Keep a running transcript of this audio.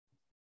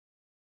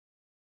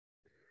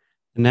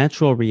The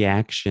natural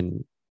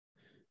reaction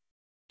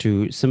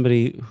to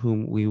somebody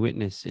whom we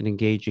witness in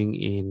engaging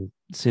in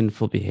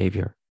sinful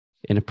behavior,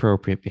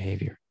 inappropriate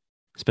behavior,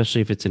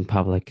 especially if it's in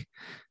public,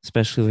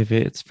 especially if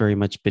it's very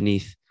much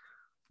beneath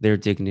their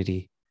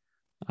dignity,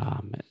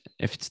 um,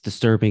 if it's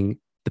disturbing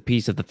the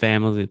peace of the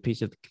family, the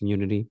peace of the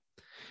community,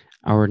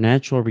 our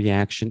natural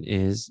reaction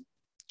is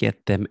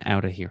get them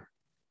out of here.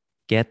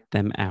 Get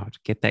them out.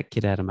 Get that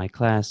kid out of my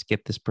class.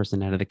 Get this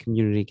person out of the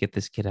community. Get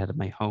this kid out of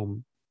my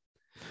home.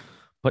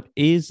 But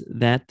is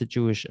that the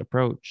Jewish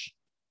approach?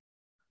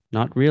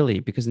 Not really,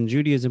 because in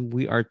Judaism,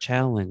 we are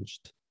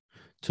challenged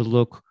to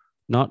look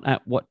not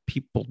at what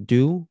people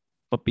do,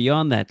 but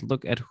beyond that,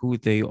 look at who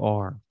they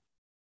are.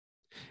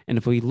 And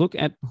if we look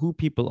at who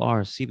people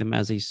are, see them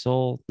as a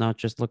soul, not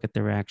just look at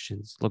their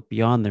actions, look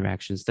beyond their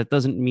actions. That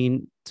doesn't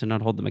mean to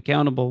not hold them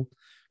accountable,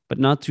 but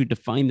not to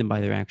define them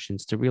by their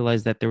actions, to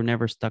realize that they're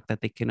never stuck,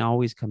 that they can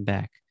always come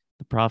back.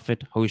 The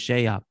prophet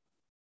Hosea,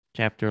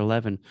 chapter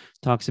 11,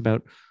 talks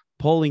about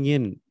pulling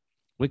in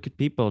wicked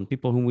people and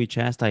people whom we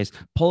chastise,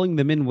 pulling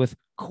them in with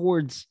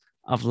cords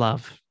of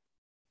love.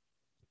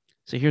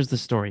 So here's the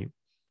story.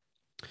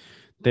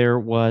 There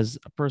was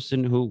a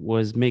person who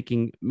was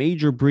making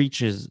major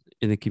breaches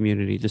in the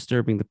community,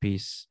 disturbing the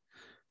peace,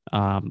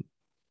 um,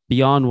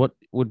 beyond what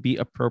would be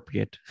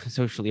appropriate,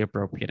 socially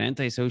appropriate,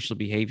 antisocial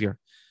behavior.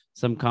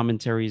 Some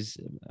commentaries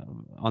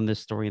on this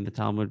story in the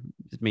Talmud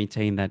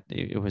maintain that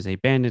it was a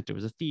bandit, it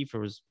was a thief,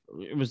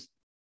 it was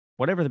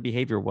whatever the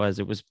behavior was.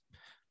 It was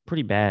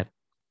pretty bad.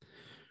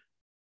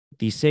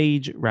 The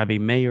sage Rabbi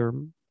Meir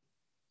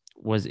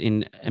was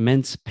in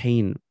immense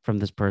pain from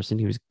this person.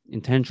 He was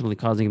intentionally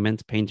causing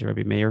immense pain to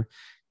Rabbi Meir,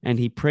 and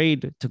he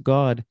prayed to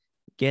God,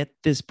 get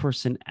this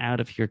person out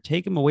of here.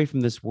 Take him away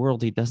from this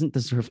world. He doesn't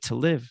deserve to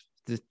live.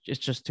 It's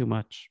just too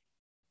much.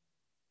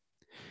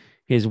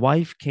 His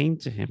wife came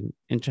to him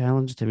and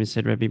challenged him and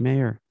said, Rabbi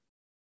Meir,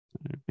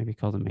 maybe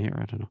called him Meir,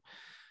 I don't know.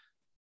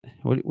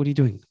 What are you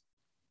doing?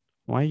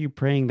 Why are you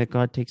praying that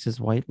God takes his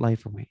white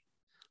life away?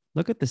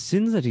 Look at the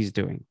sins that he's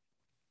doing.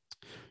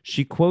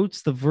 She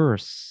quotes the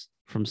verse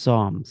from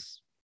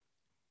Psalms,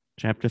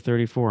 chapter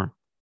 34.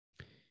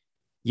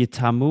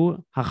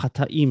 Yitamu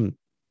hachataim.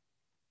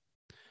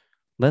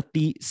 Let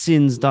the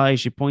sins die.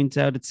 She points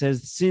out, it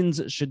says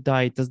sins should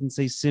die. It doesn't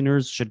say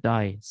sinners should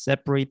die.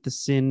 Separate the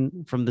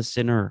sin from the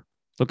sinner.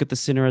 Look at the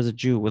sinner as a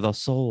Jew with a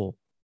soul.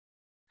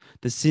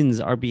 The sins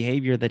are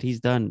behavior that he's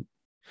done.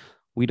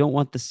 We don't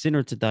want the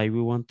sinner to die.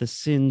 We want the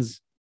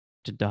sins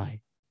to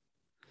die.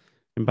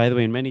 And by the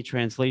way, in many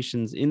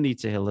translations in the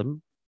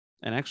Tehillim,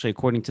 and actually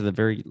according to the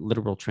very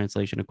literal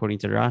translation, according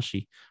to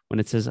Rashi, when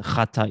it says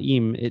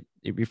chataim,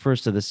 it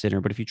refers to the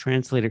sinner. But if you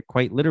translate it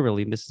quite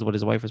literally, and this is what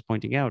his wife was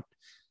pointing out,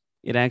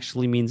 it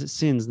actually means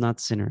sins, not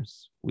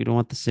sinners. We don't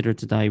want the sinner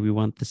to die. We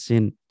want the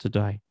sin to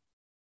die.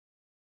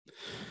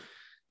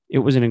 It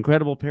was an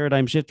incredible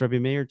paradigm shift. Rabbi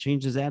Meir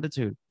changed his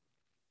attitude.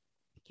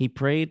 He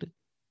prayed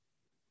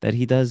that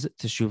he does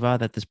teshuvah,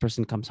 that this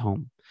person comes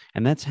home.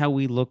 And that's how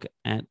we look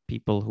at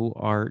people who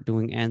are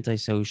doing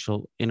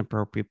antisocial,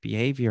 inappropriate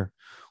behavior.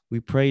 We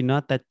pray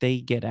not that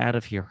they get out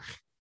of here.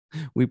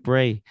 We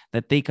pray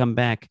that they come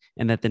back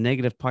and that the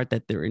negative part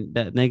that they're in,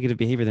 that negative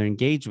behavior they're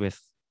engaged with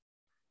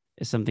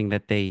is something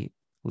that they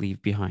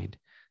leave behind.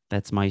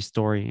 That's my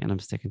story, and I'm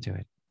sticking to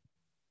it.